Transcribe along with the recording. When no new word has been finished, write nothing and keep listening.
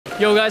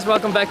Yo guys,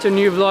 welcome back to a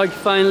new vlog.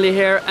 Finally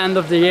here, end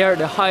of the year,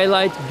 the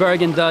highlight,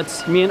 BERGEN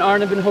DØDS. Me and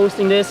Arne have been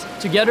hosting this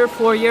together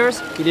 4 years.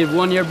 He did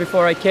 1 year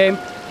before I came.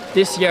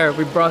 This year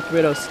we brought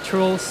with us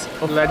Truls,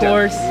 of course.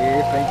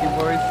 Yeah, thank you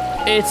boys.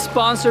 It's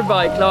sponsored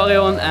by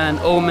Clarion and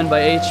Omen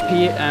by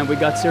HP, and we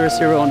got 0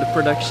 on the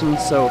production,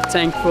 so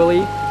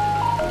thankfully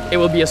it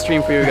will be a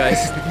stream for you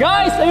guys.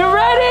 Guys, are you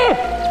ready?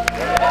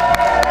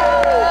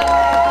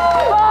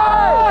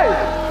 5,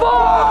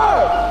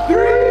 4,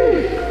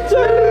 3, 2,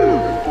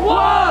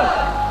 1,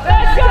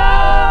 let's go!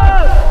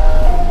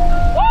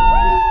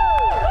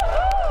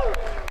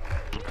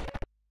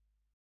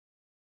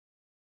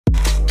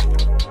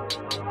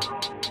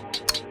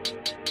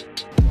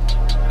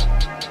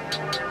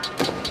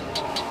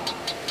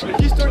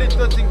 You started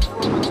touching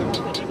 4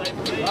 months ago.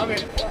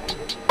 Okay.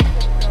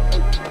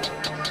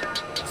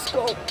 Let's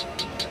go.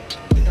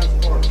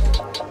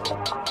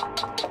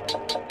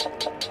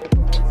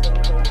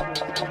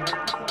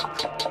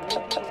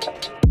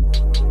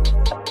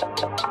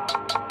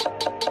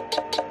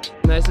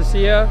 Nice to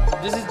see you.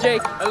 This is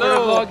Jake.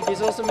 Hello. Vlog.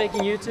 He's also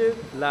making YouTube.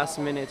 Last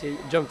minute he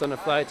jumped on a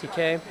flight, he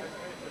came.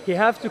 He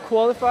have to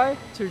qualify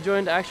to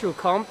join the actual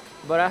comp,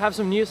 but I have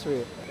some news for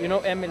you. You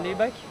know Emil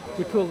Liebeck?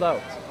 He pulled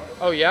out.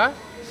 Oh yeah?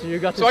 So you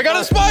got to I got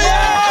a spot!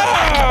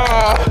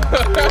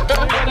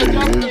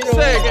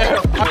 Sick!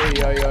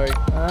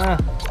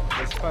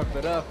 Let's pump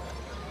it up.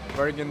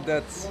 BERGEN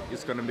DØDS.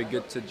 It's gonna be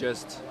good to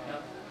just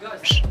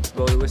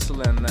blow the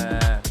whistle and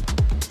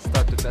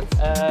start the bets.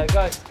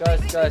 Guys,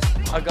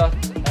 I got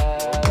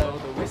blow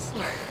the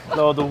whistle.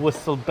 Blow the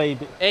whistle,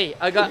 baby. Hey,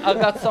 I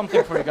got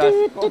something for you guys.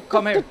 Oh,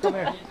 come here.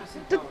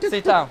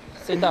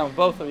 Sit down,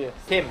 both of you.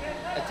 Tim,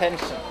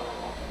 attention.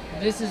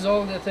 This is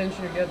all the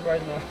attention you get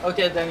right now.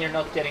 Okay, then you're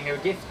not getting your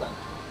gift then.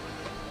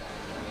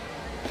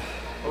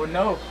 Oh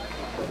no,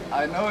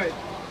 I know it.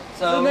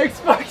 So An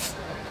Xbox.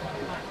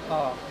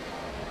 Oh,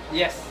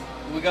 yes,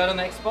 we got an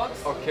Xbox.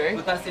 Okay.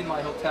 But that's in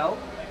my hotel.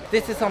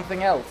 This is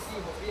something else.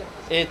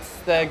 It's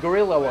the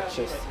Gorilla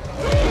Watches.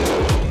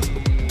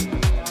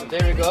 So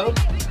there we go.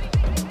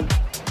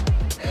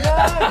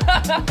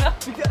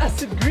 Because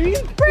acid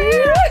green.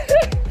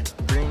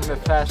 Bring the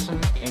fashion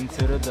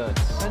into the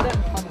DØDS.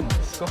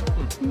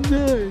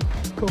 Nej,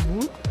 kom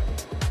ut.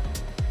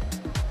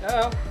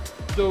 Ja,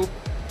 dope.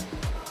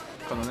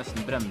 Kan jo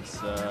nesten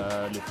bremse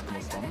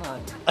luftmotstanden her.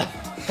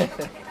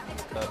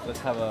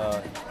 Let's have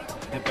a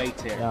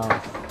debate here. Yeah.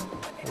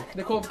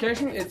 The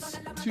qualification, it's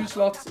 2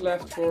 slots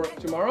left for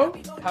tomorrow.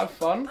 Have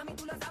fun.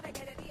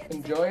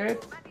 Enjoy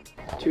it.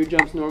 2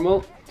 jumps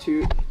normal,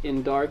 2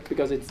 in dark,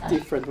 because it's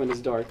different when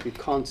it's dark. You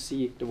can't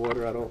see the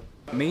water at all.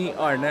 Me,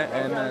 Arne,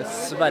 and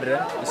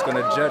Sverre is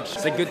gonna judge.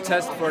 It's a good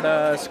test for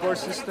the score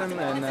system,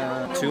 and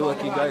 2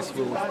 lucky guys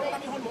will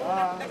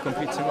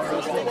compete tomorrow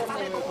as well.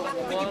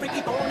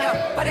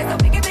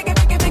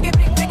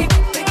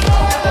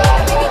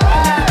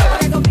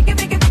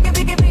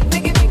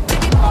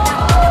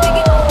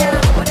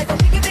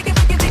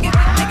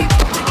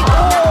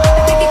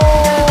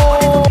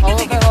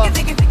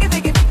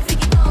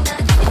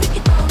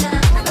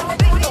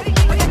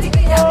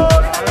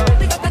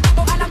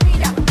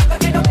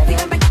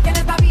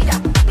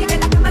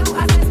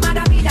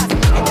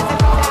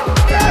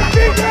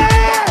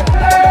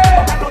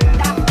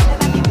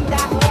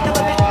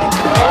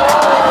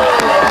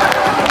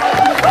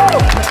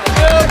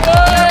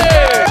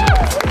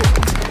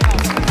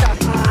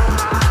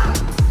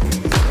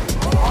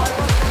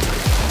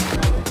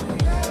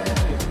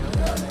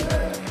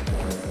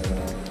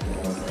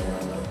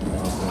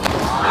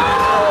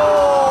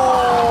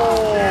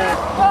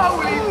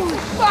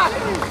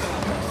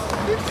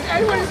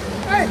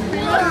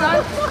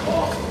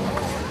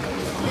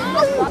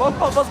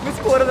 Pass med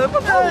skåret den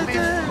på tallvis.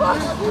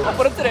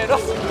 For en treer,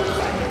 ass.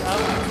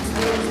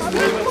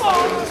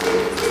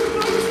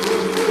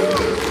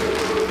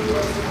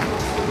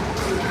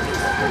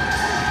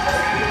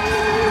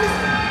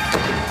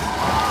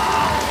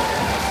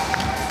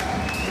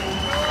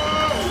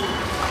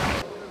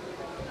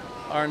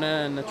 Arne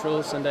and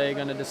Truls and they're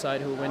gonna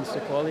decide who wins the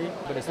quali,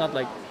 but it's not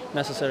like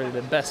necessarily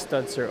the best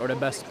studser or the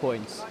best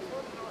points.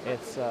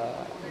 It's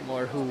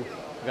more who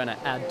gonna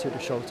add to the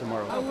show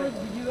tomorrow.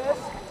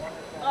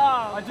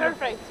 Oh,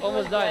 perfect.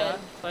 Almost died,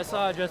 huh? I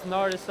saw just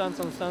gnarly stunts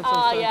on stunts Oh,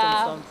 on stunts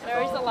yeah. on stunts.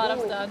 There is a lot of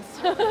stunts.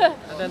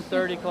 And then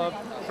 30 club,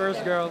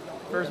 first girl,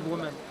 first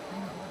woman in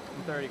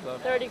 30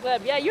 club. 30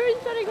 club. Yeah, you're in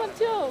 30 club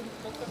too.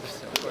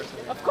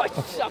 Of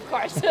course. Of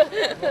course.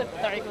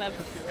 30 club.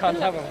 Can't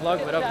have a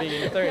vlog without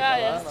being in 30 Yeah, club.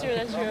 yeah, that's true,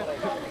 that's true.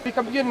 Vi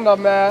kan begynne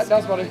med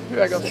den som hadde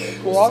høyest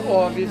score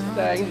og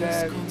viste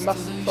egentlig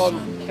mest sånn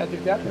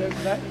kreativitet.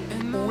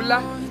 Ole,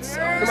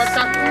 nummer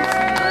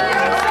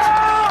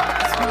 13.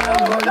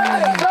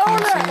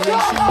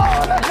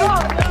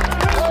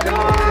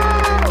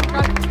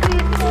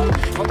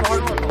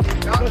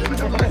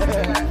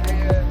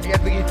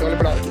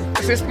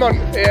 Sistemann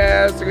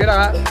skal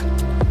videre.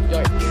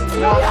 Joy.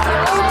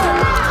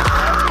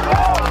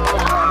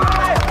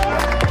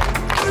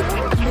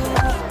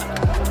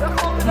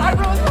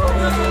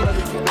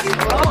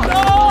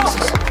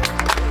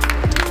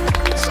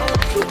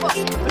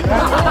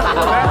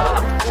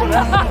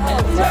 Ready?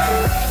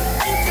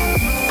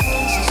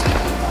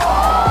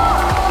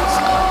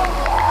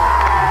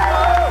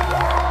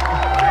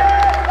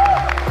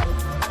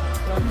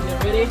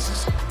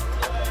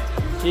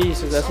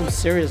 Jesus, that's some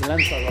serious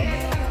lens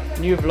setup.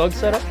 New vlog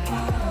setup.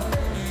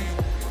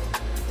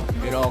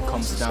 It all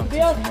comes down to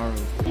tomorrow.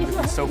 I'm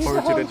looking so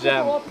forward to the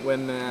jam.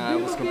 When I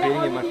was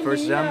competing in my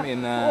first jam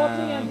in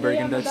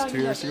BERGEN, DØDS 2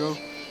 years ago,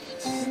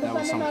 that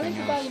was something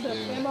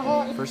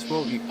else. First of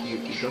all,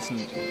 it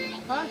doesn't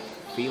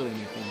feel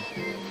anything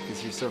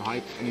because you're so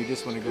hyped and you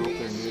just want to go up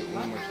there and do it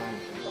one more time.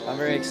 I'm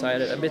very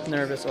excited, a bit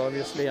nervous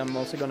obviously. I'm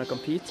also gonna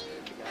compete.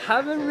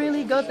 Haven't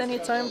really got any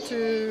time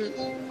to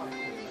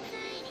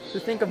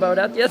think about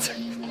that yet.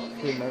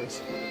 Really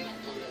nervous.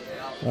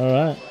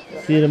 Alright,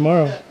 see you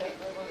tomorrow.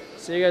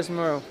 See you guys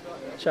tomorrow.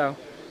 Ciao.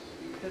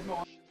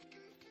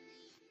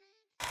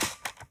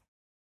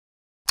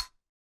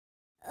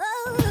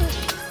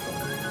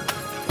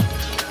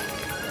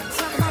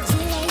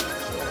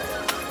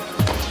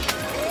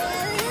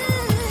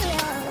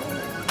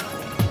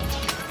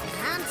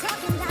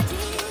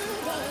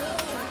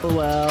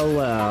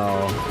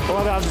 Well.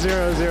 What up,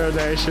 00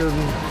 Nation?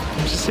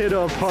 I'm just here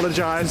to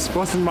apologize. It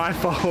wasn't my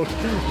fault.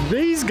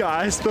 These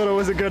guys thought it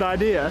was a good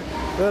idea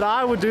that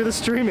I would do the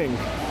streaming.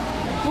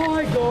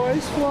 Hi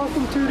guys,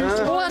 welcome to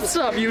this. What's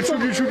up,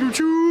 YouTube?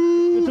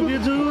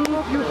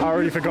 I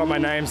already forgot my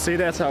name. See,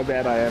 that's how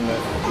bad I am.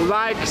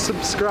 Like,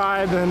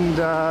 subscribe, and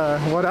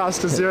what else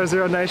does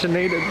 00 Nation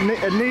need?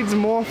 It needs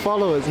more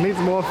followers, needs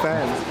more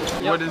fans.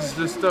 Yep. What is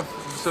this stuff?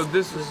 So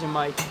this is your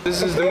mic.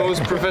 This is the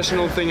most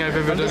professional thing I've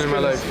ever done in my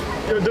life.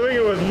 You're doing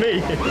it with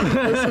me.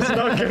 This is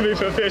not gonna be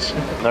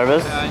professional.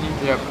 Nervous?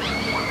 Yep.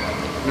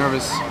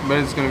 Nervous, but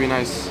it's gonna be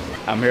nice.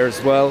 I'm here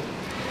as well.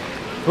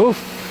 Oof.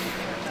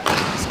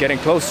 It's getting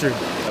closer.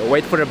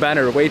 Wait for the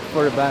banner, wait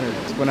for the banner.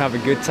 Just wanna have a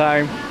good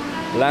time,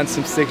 land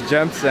some sick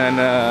jumps and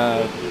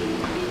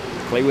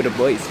play with the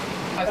boys.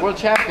 World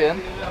champion.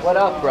 What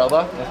up,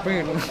 brother?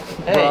 Hey,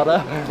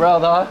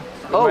 brother.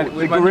 Oh,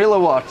 the gorilla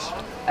watch.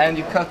 And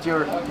you cut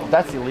your...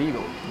 That's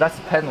illegal. That's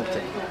a penalty.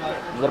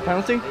 Is that a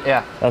penalty?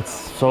 Yeah. That's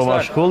so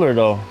much cooler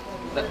though.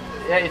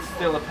 Yeah, it's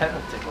still a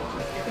penalty.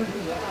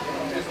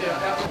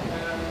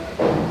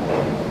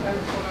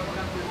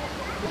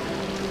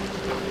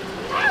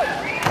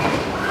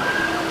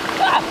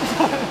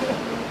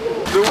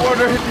 The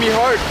water hit me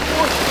hard.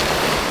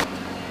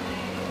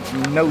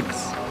 Notes.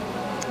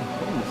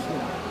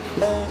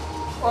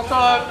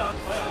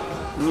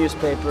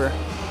 Newspaper.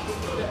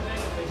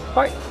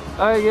 Hei,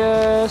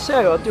 jeg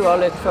ser jo at du har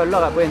litt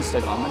følgere på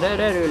Instagram, men det er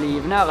det du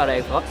livnærer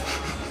deg fra.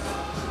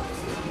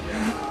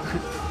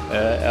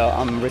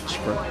 I'm rich,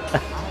 bro.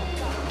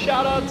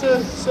 Shout out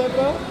to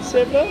Severin.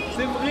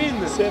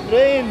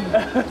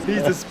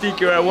 He's the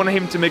speaker. I want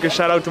him to make a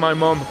shout out to my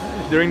mom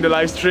during the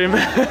live stream.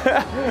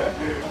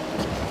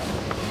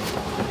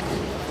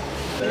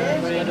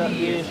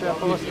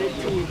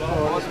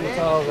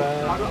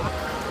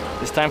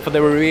 It's time for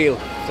the reveal.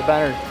 The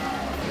banner.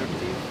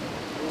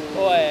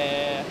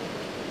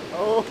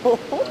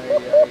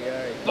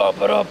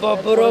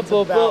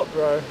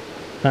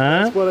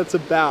 That's what it's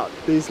about.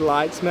 These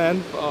lights,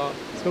 man.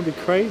 It's gonna be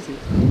crazy.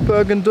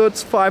 BERGEN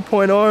DØDS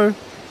 5.0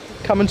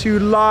 coming to you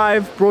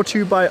live, brought to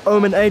you by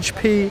Omen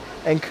HP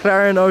and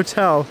Clarion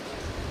Hotel.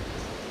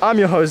 I'm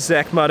your host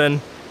Zach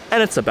Mudden,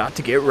 and it's about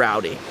to get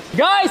rowdy.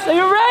 Guys, are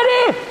you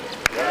ready?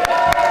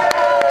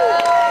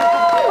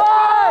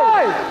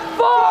 5,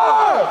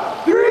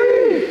 4,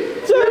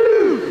 3,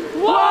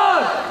 2,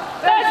 1,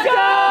 let's go!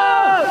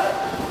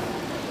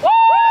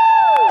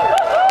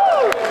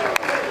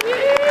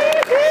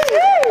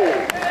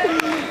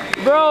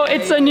 Bro,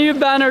 it's a new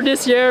banner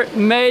this year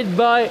made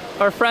by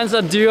our friends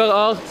at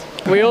DØDS.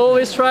 We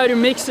always try to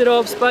mix it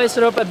up, spice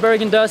it up at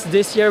BERGEN DØDS.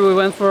 This year we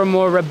went for a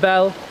more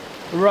rebel,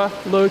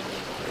 rough look.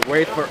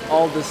 Wait for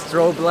all the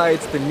strobe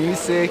lights, the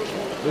music.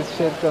 This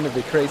shit's gonna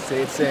be crazy.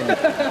 It's in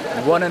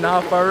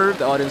 1.5 hours.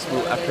 The audience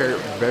will appear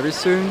very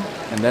soon,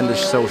 and then the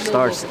show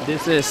starts.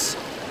 This is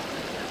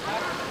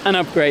an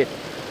upgrade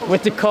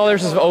with the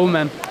colors of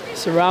Omen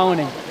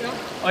surrounding.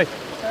 Oi.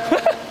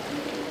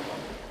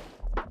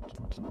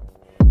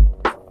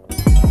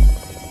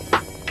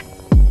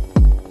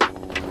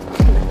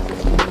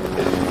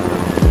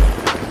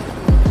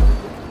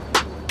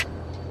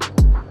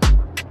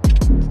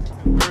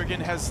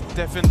 BERGEN has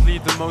definitely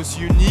the most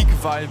unique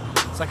vibe.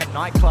 It's like a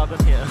nightclub in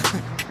here.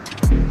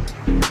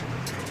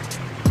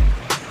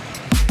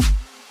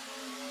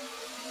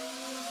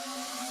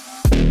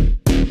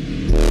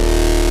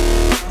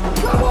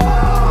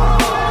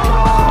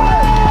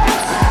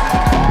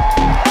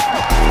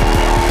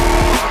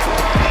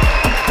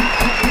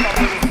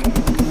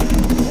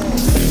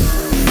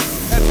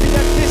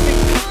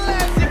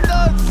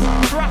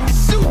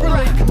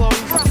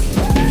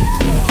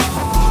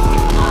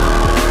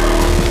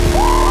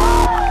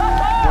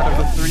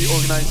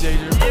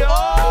 Organization.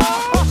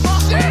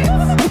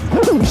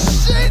 Oh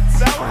shit!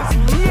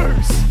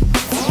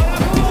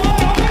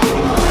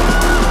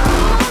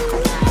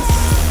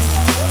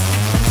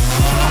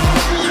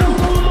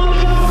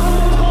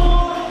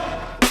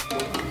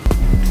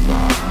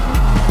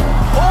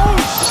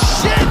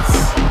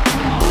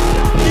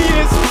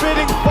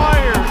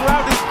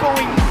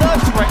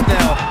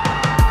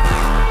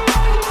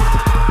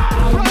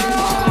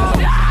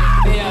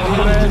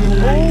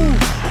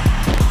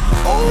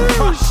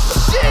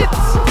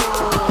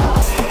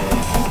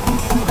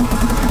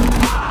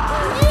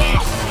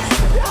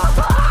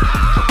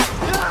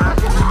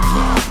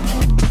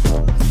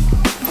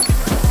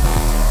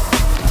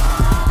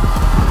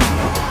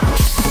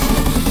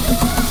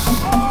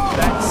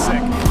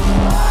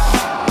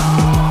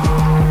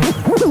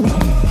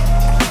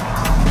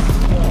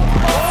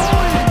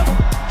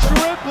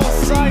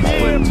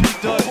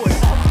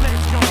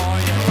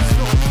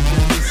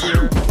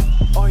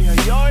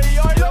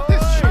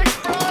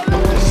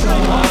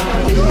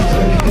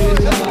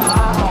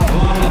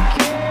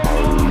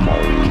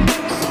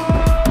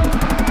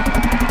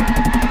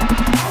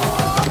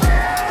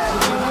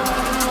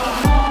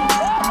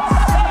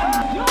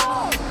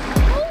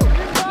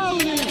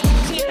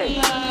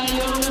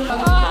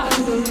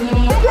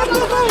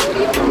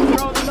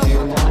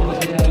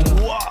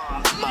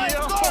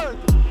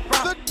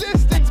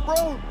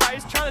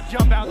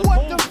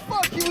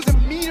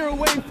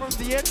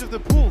 the edge of the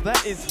pool.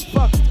 That is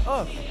fucked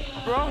up,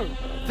 bro.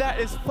 That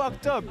is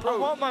fucked up, bro. I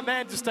want my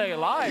man to stay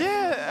alive.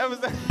 Yeah, that was.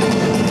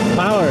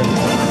 Power.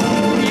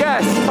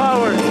 Yes,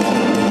 power.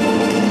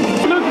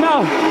 Look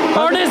now,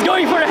 Arne is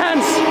going for the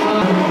hands.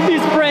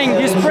 He's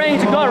praying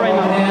to God right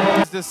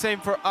now. It's the same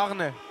for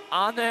Arne.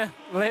 Arne,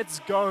 let's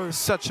go.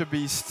 Such a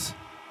beast.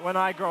 When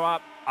I grow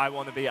up, I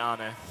want to be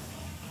Arne.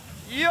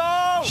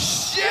 Yo!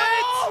 Shit!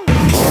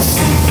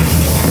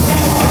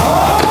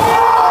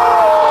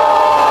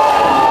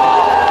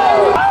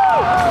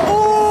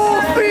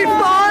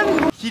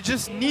 He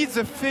just needs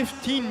a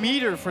 15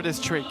 meter for this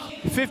trick.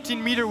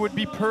 15 meter would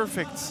be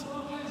perfect.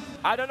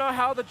 I don't know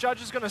how the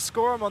judge is going to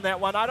score him on that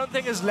one. I don't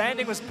think his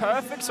landing was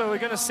perfect, so we're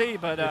going to see.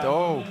 But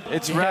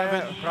it's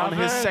Raven on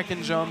his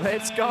second jump.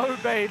 Let's go,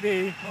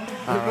 baby.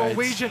 The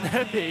Norwegian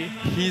hippie.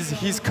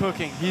 He's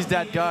cooking. He's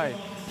that guy.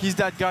 He's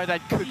that guy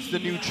that cooks the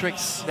new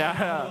tricks.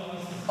 Yeah.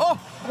 Oh!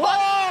 What?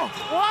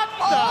 What?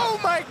 Oh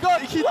my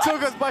God! He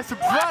took us by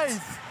surprise.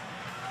 What?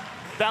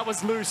 That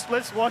was loose.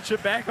 Let's watch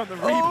it back on the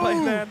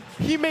replay, man.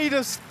 He made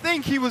us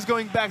think he was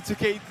going back to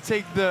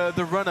take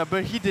the run-up,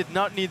 but he did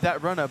not need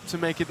that run-up to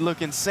make it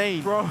look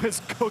insane. Bro, it's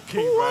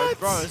cooking, what?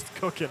 bro. Bro, it's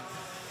cooking.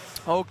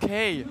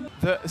 Okay,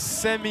 the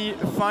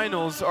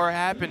semi-finals are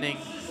happening.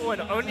 Oh,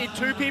 and only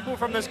 2 people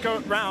from this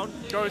round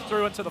go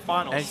through into the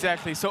finals.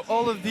 Exactly. So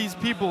all of these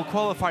people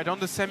qualified on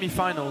the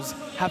semi-finals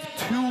have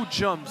 2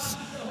 jumps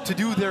to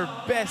do their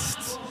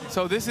best.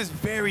 So this is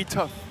very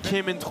tough.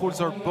 Kim and Truls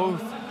are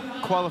both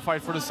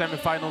qualified for the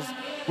semi-finals,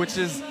 which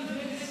is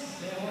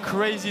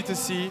crazy to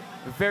see.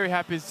 Very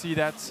happy to see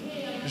that.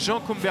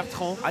 Jean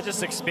Bertrand. I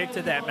just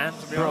expected that, man,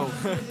 to be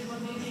honest.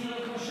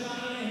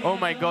 Oh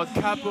my God,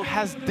 Capo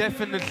has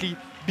definitely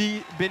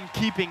been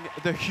keeping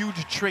the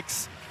huge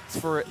tricks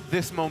for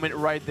this moment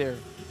right there,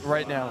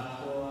 right now.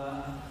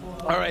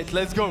 All right,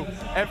 let's go.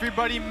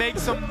 Everybody make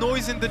some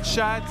noise in the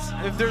chat.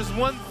 If there's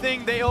one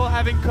thing they all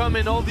have in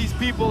common, all these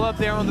people up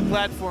there on the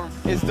platform,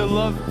 is the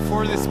love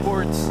for the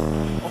sports.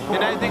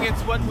 And I think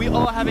it's what we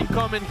all have in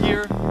common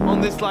here on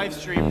this live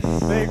stream. It's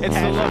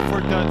the love for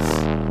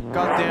DØDS.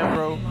 Goddamn,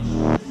 bro.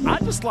 I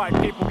just like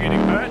people getting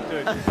hurt,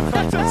 dude.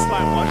 I just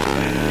like watching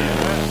them get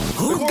hurt.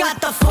 Who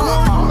got the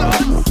phone?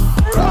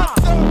 What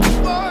the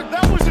fuck?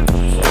 That was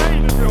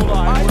insane in real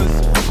life. I was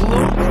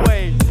blown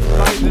away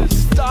by the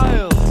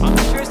style. I'm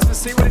curious to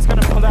see what he's going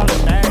to pull out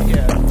of that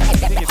here. I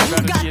think it's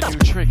going to be a new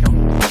trick.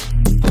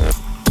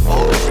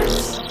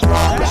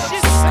 That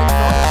shit's sick,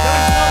 bro. That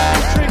is not a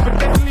new trick, but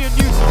definitely a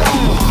new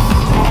style.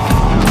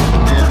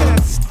 Look at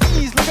that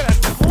sneeze. Look at that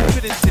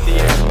confidence in the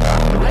air.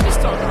 I just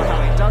don't know how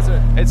he does it.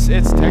 It's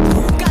textbook.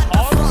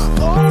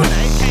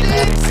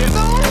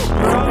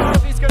 Bro,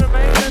 if he's going to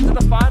make it into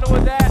the final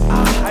with that.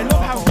 I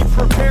love how he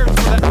prepares for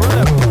that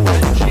run-up.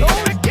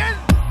 Oh, again!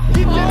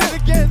 He did it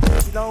again!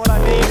 You know what I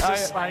mean? It's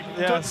just like,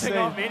 don't think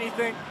of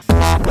anything.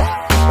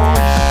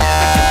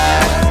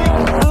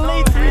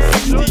 Late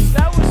 360.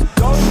 That was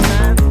dope,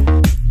 man.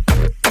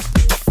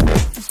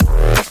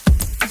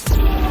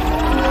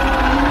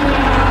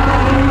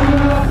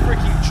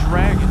 Freaking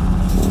dragon.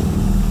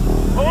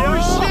 Oh,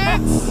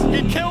 shit! He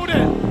killed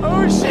it!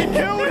 Oh, shit,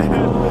 killed it!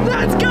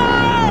 Let's go!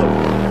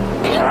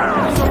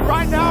 So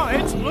right now,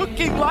 it's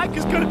looking like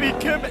it's going to be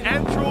Kim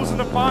and Truls in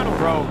the final,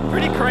 bro.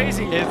 Pretty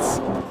crazy. It's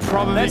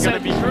probably going to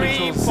be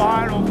Truls.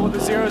 Final for the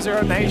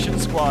 0-0 Nation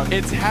squad.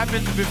 It's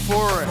happened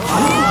before.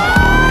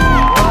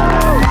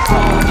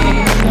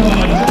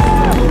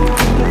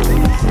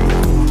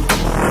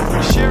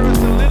 Share us a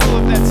little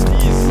of that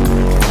sneeze.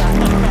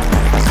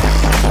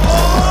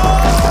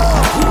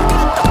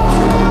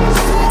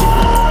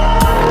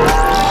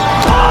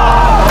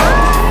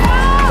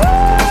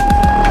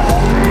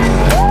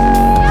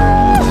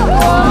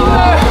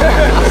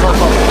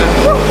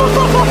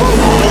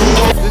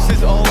 This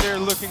is all they're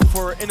looking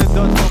for in a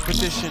DØDS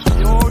competition.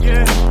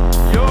 Jorgen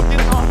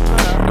off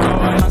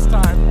last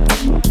time.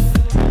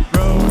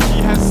 Bro,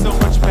 he has so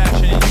much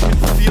passion and you can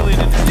feel it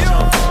in his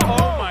jumps.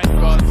 Oh my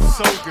God,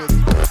 so good.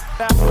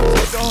 That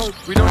was dope.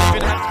 We don't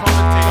even have to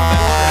commentate on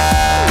that.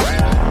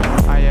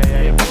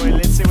 Yeah, boy,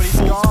 let's see what he's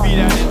Full got. speed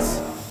at it.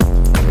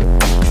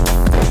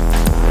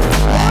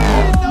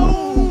 No!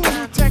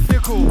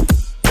 Technical.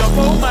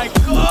 Oh my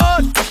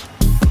God!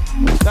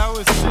 That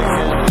was sick,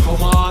 man.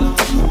 Come on.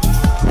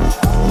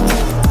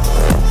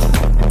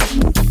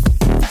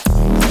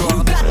 Who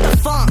got the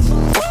funk?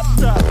 What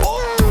the? Oh!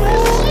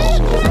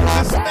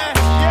 The smash!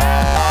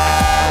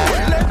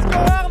 Yeah! Let's go,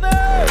 Arne!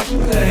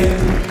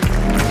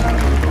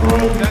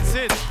 That's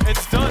it.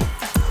 It's done.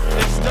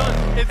 It's done.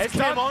 It's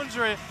Kim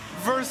Andre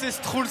versus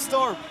Truls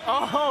Storm.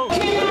 Oh!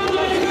 It's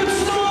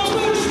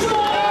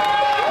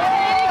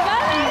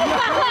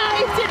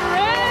in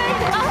red!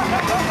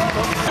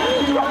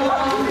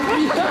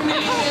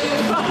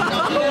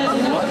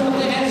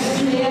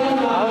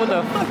 How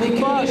the fuck?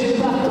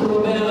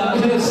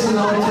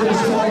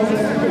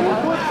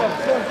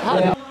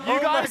 You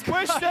guys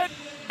pushed it,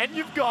 and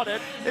you've got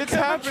it. It's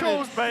happening.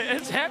 Trolls, mate.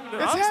 It's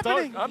happening. It's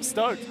happening. I'm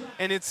stoked.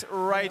 And it's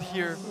right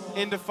here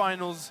in the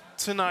finals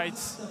tonight.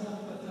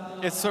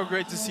 It's so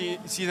great to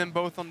see them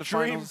both on the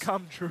finals. Dream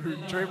come true.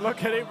 Dream.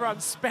 Look at everyone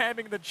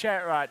spamming the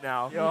chat right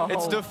now. Yo.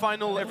 It's the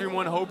final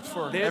everyone hoped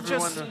for. They're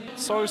just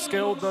so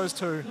skilled, those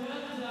two.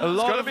 A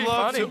lot of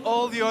love to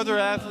all the other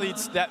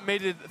athletes that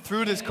made it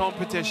through this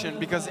competition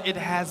because it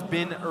has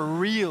been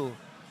real.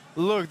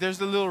 Look,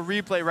 there's a little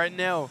replay right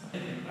now.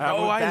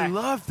 Oh, I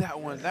love that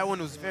one. That one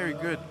was very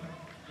good.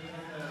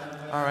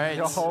 All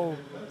right.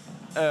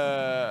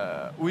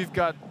 We've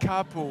got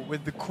Capo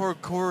with the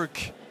cork.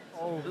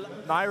 Oh,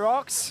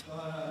 Nyrox.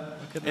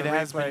 It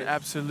has been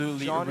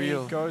absolutely Johnny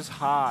real. Goes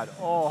hard.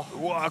 Oh,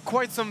 wow,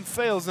 quite some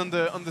fails on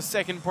the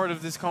second part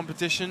of this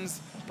competitions.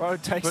 Bro,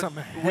 take some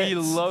hits. We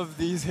love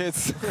these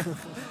hits.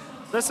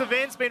 This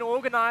event's been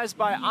organized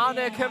by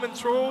Arne, Kim, and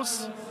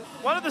Truls.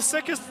 One of the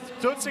sickest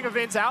DØDSing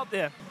events out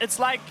there. It's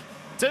like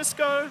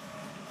disco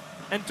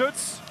and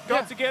DØDS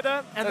got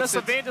together, and this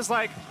event is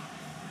like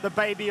the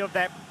baby of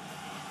that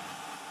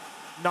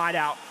night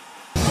out.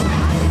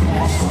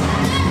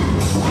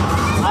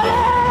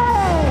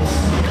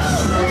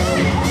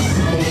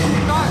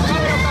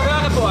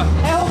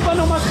 Jeg hopper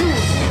nummer 2.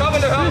 Hva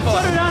vil du høre på?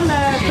 Husker du den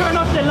Turn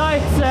Off The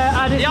Lights?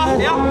 Ja,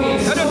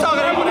 du tar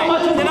det på deg.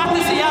 Det er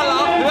dette som gjelder.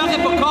 Høre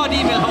på hva de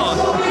vil ha.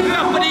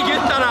 Hør på de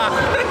gutterne.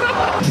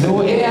 Nå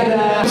det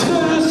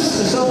Truls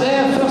som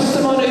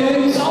førstemann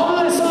ut.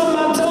 Alle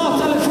sammen tar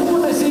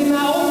telefonene sine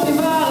opp i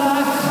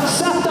været,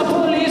 setter på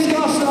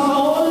lyskasser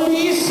og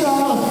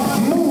lyser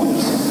mot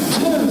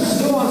Truls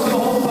da han skal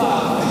hoppe.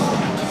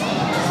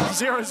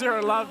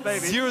 0-0 love,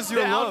 baby. 0-0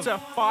 They're love. out to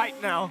fight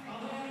now.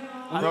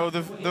 Bro,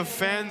 the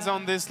fans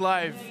on this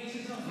live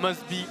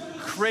must be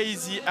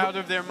crazy out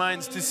of their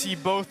minds to see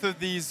both of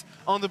these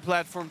on the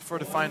platform for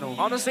the final.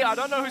 Honestly, I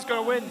don't know who's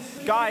going to win.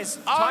 Guys,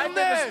 time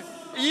there!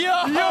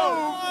 Yo,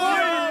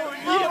 boy!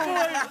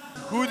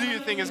 Who do you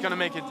think is going to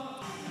make it?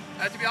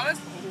 To be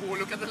honest,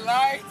 look at the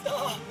light.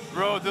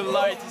 Bro, the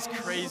light is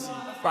crazy.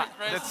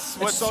 That's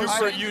what's so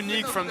super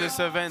unique from this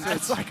event.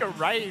 It's like a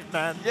rave,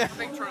 man. Yeah. I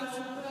think Truls.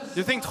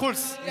 You think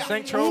Truls? You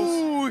think Truls?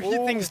 Ooh, he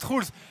thinks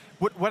Truls.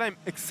 What I'm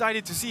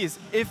excited to see is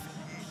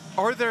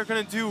are they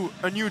gonna do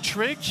a new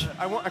trick?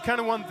 I kind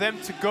of want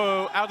them to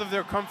go out of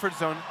their comfort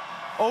zone.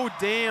 Oh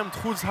damn,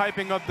 Truls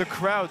hyping up the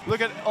crowd.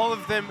 Look at all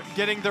of them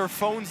getting their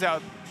phones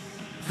out.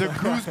 The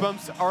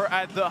goosebumps are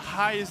at the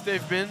highest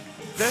they've been.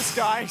 This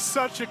guy,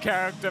 such a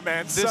character,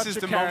 man. This is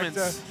the moment.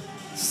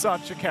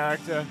 Such a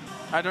character.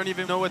 I don't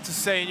even know what to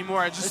say anymore.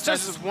 I just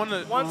want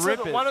to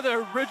rip it. One of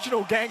the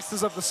original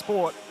gangsters of the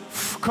sport.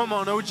 Come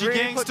on, OG really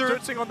Gangster.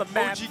 Put DØDSing on the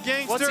map. OG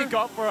Gangster. What's he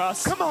got for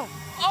us? Come on.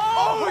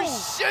 Oh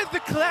shit, the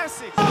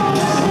classic.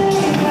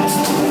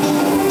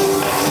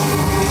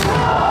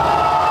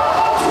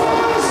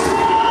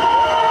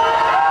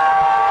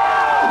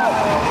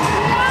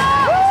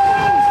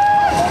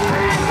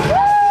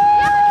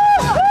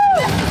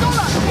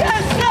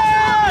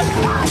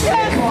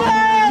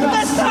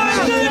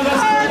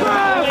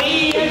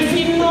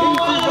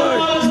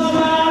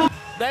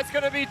 That's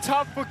going to be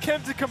tough for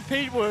Kim to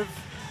compete with.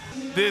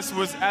 This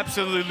was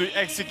absolutely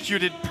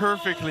executed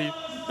perfectly.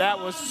 That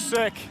was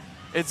sick.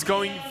 It's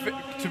going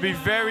to be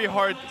very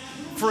hard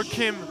for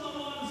Kim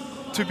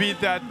to beat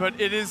that, but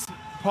it is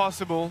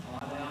possible.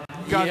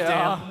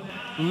 Goddamn.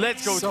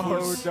 Let's go,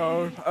 Truls.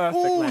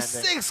 Ooh,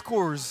 6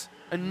 scores.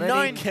 A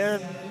 9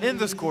 in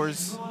the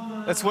scores.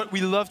 That's what we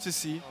love to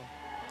see.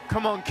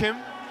 Come on, Kim.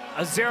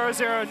 A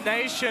 0-0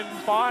 nation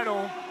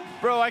final.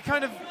 Bro, I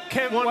kind of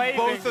want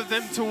both of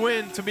them to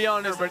win, to be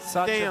honest. But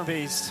such a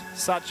beast.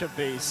 Such a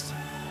beast.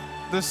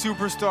 The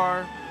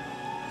superstar,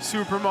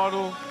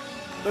 supermodel.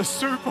 The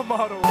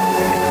supermodel.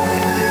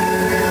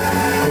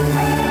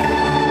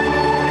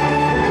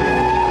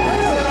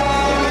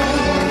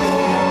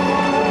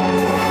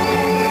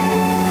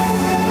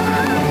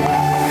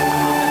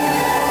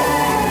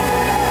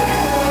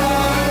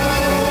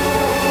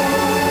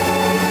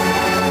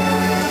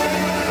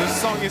 The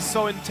song is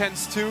so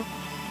intense too.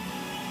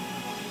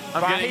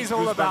 He's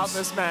all about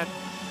this, man.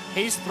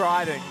 He's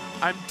thriving.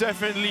 I'm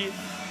definitely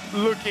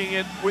looking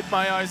at with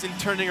my eyes and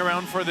turning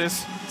around for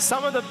this.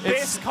 Some of the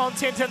best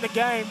content in the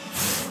game.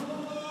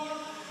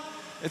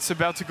 It's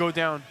about to go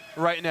down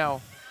right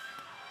now.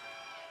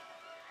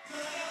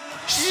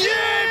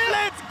 Shit!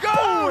 Let's go!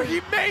 Oh,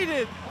 he made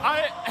it!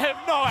 I have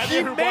no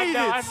idea who won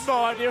that. I have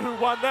no idea who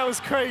won. That was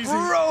crazy.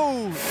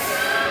 Bro!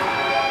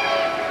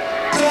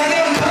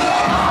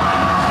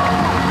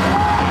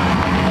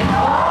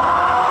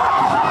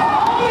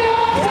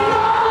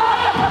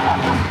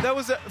 That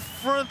was a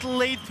front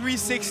late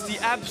 360,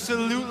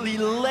 absolutely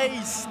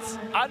laced.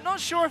 I'm not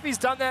sure if he's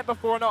done that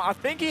before or not. I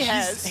think he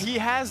has. He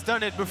has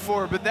done it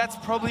before, but that's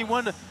probably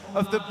one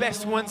of the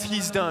best ones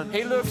he's done.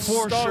 He looks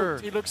for sure.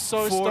 He looks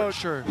so for stoked.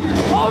 sure.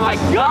 Oh my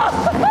god!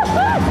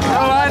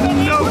 I had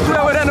no clue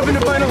I would end up in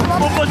the final.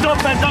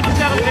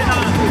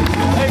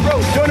 Hey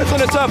bro, join us on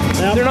the top.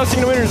 They're not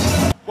seeing the winners.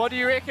 What do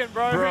you reckon,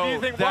 bro? Who do you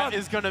think that won?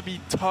 is gonna be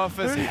tough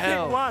as Who do you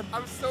hell. think won?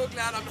 I'm so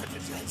glad I'm not the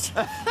judge.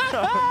 I'm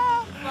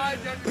a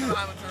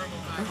terrible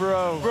man.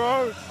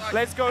 Bro,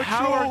 let's go.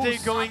 How are Truls. they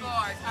going?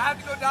 have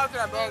to go down to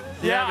that, bro.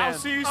 Yeah, man. I'll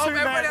see you soon,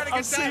 man.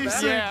 I'll see you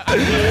soon.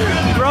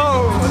 Yeah.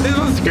 Bro, this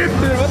was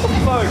scripted. What the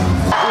fuck?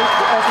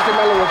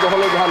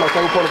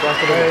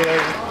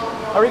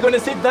 Are we gonna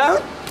sit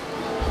down?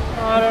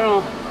 I don't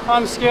know.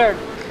 I'm scared.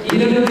 Ja,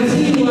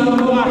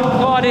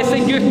 disse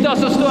gutta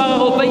som står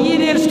her oppe. Gi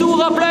dem en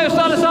stor applaus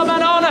alle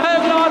sammen. Arne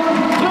Høgland,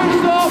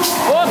 Krumstorp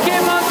og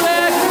Kim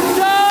André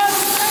Krumstorp!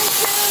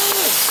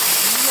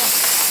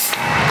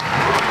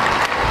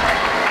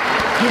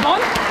 Du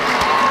vant?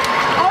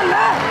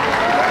 Alle!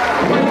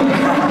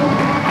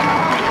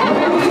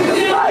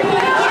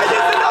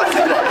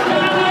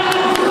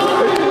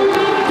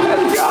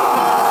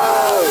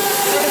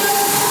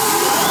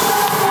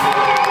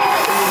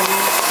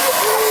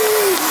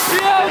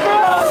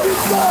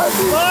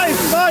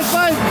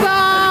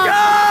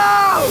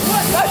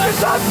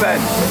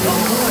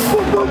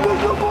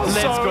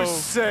 Let's go.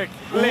 Sick.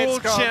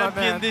 World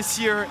champion this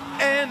year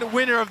and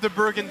winner of the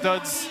Bergen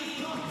DØDS.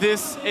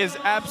 This is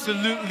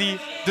absolutely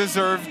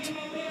deserved.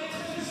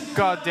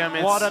 God damn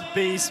it. What a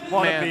beast,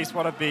 what a beast,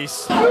 what a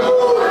beast.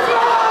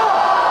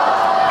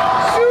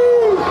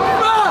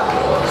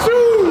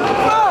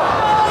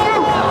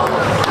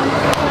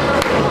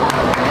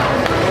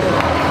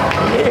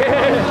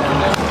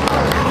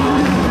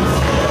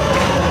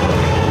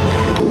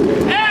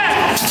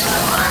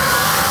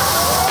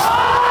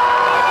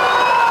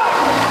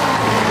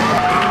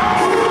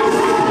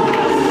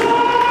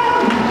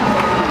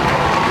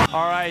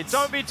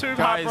 Don't be too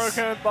guys,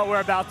 heartbroken, but we're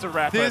about to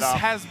wrap it up.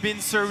 This has been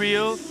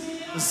surreal.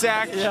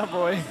 Zach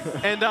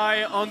and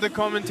I on the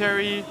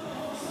commentary,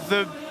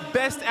 the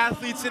best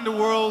athletes in the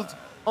world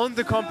on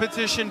the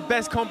competition,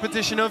 best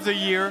competition of the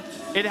year.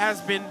 It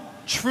has been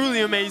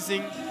truly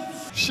amazing.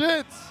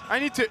 Shit, I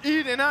need to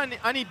eat and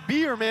I need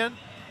beer, man.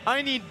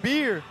 I need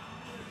beer.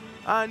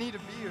 I need a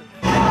beer.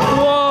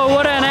 Whoa,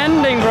 what an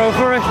ending, bro,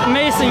 for an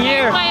amazing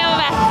year.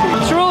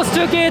 Truls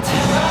took it,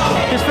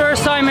 his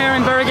first time here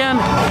in Bergen.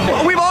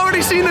 We've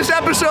already seen this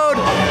episode.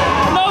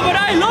 No, but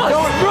I lost,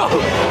 bro.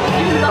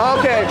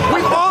 Okay,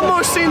 we've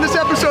almost seen this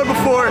episode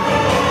before.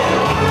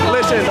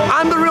 Listen,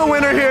 I'm the real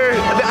winner here.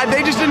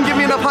 They just didn't give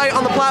me enough height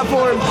on the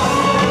platform.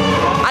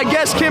 I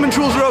guess Kim and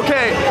Truls are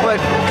okay, but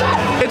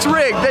it's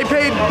rigged. They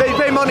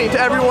pay money to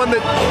everyone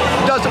that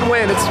doesn't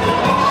win.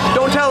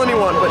 Don't tell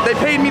anyone, but they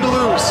paid me to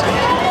lose.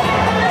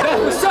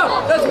 That's what's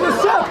up. That's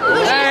what's up.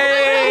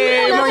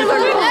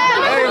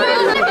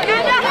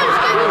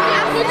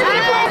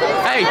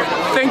 Hey,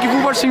 thank you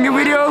for watching the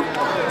video.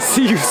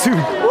 See you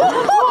soon.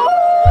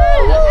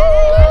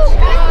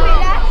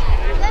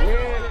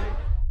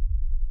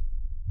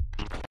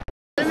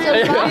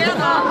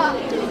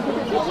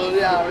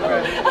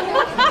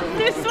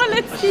 Det er så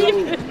litt stiv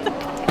ut.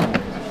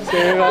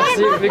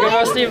 Vi kan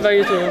være stiv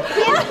begge to.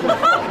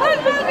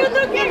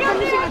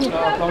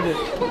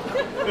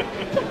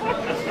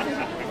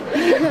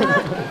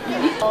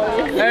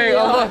 Hey,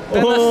 Allah.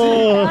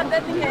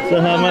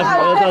 So how much?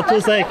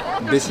 2 sec.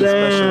 This is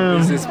special.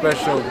 This is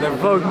special. The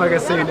Vogue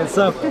magazine. It's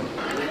up.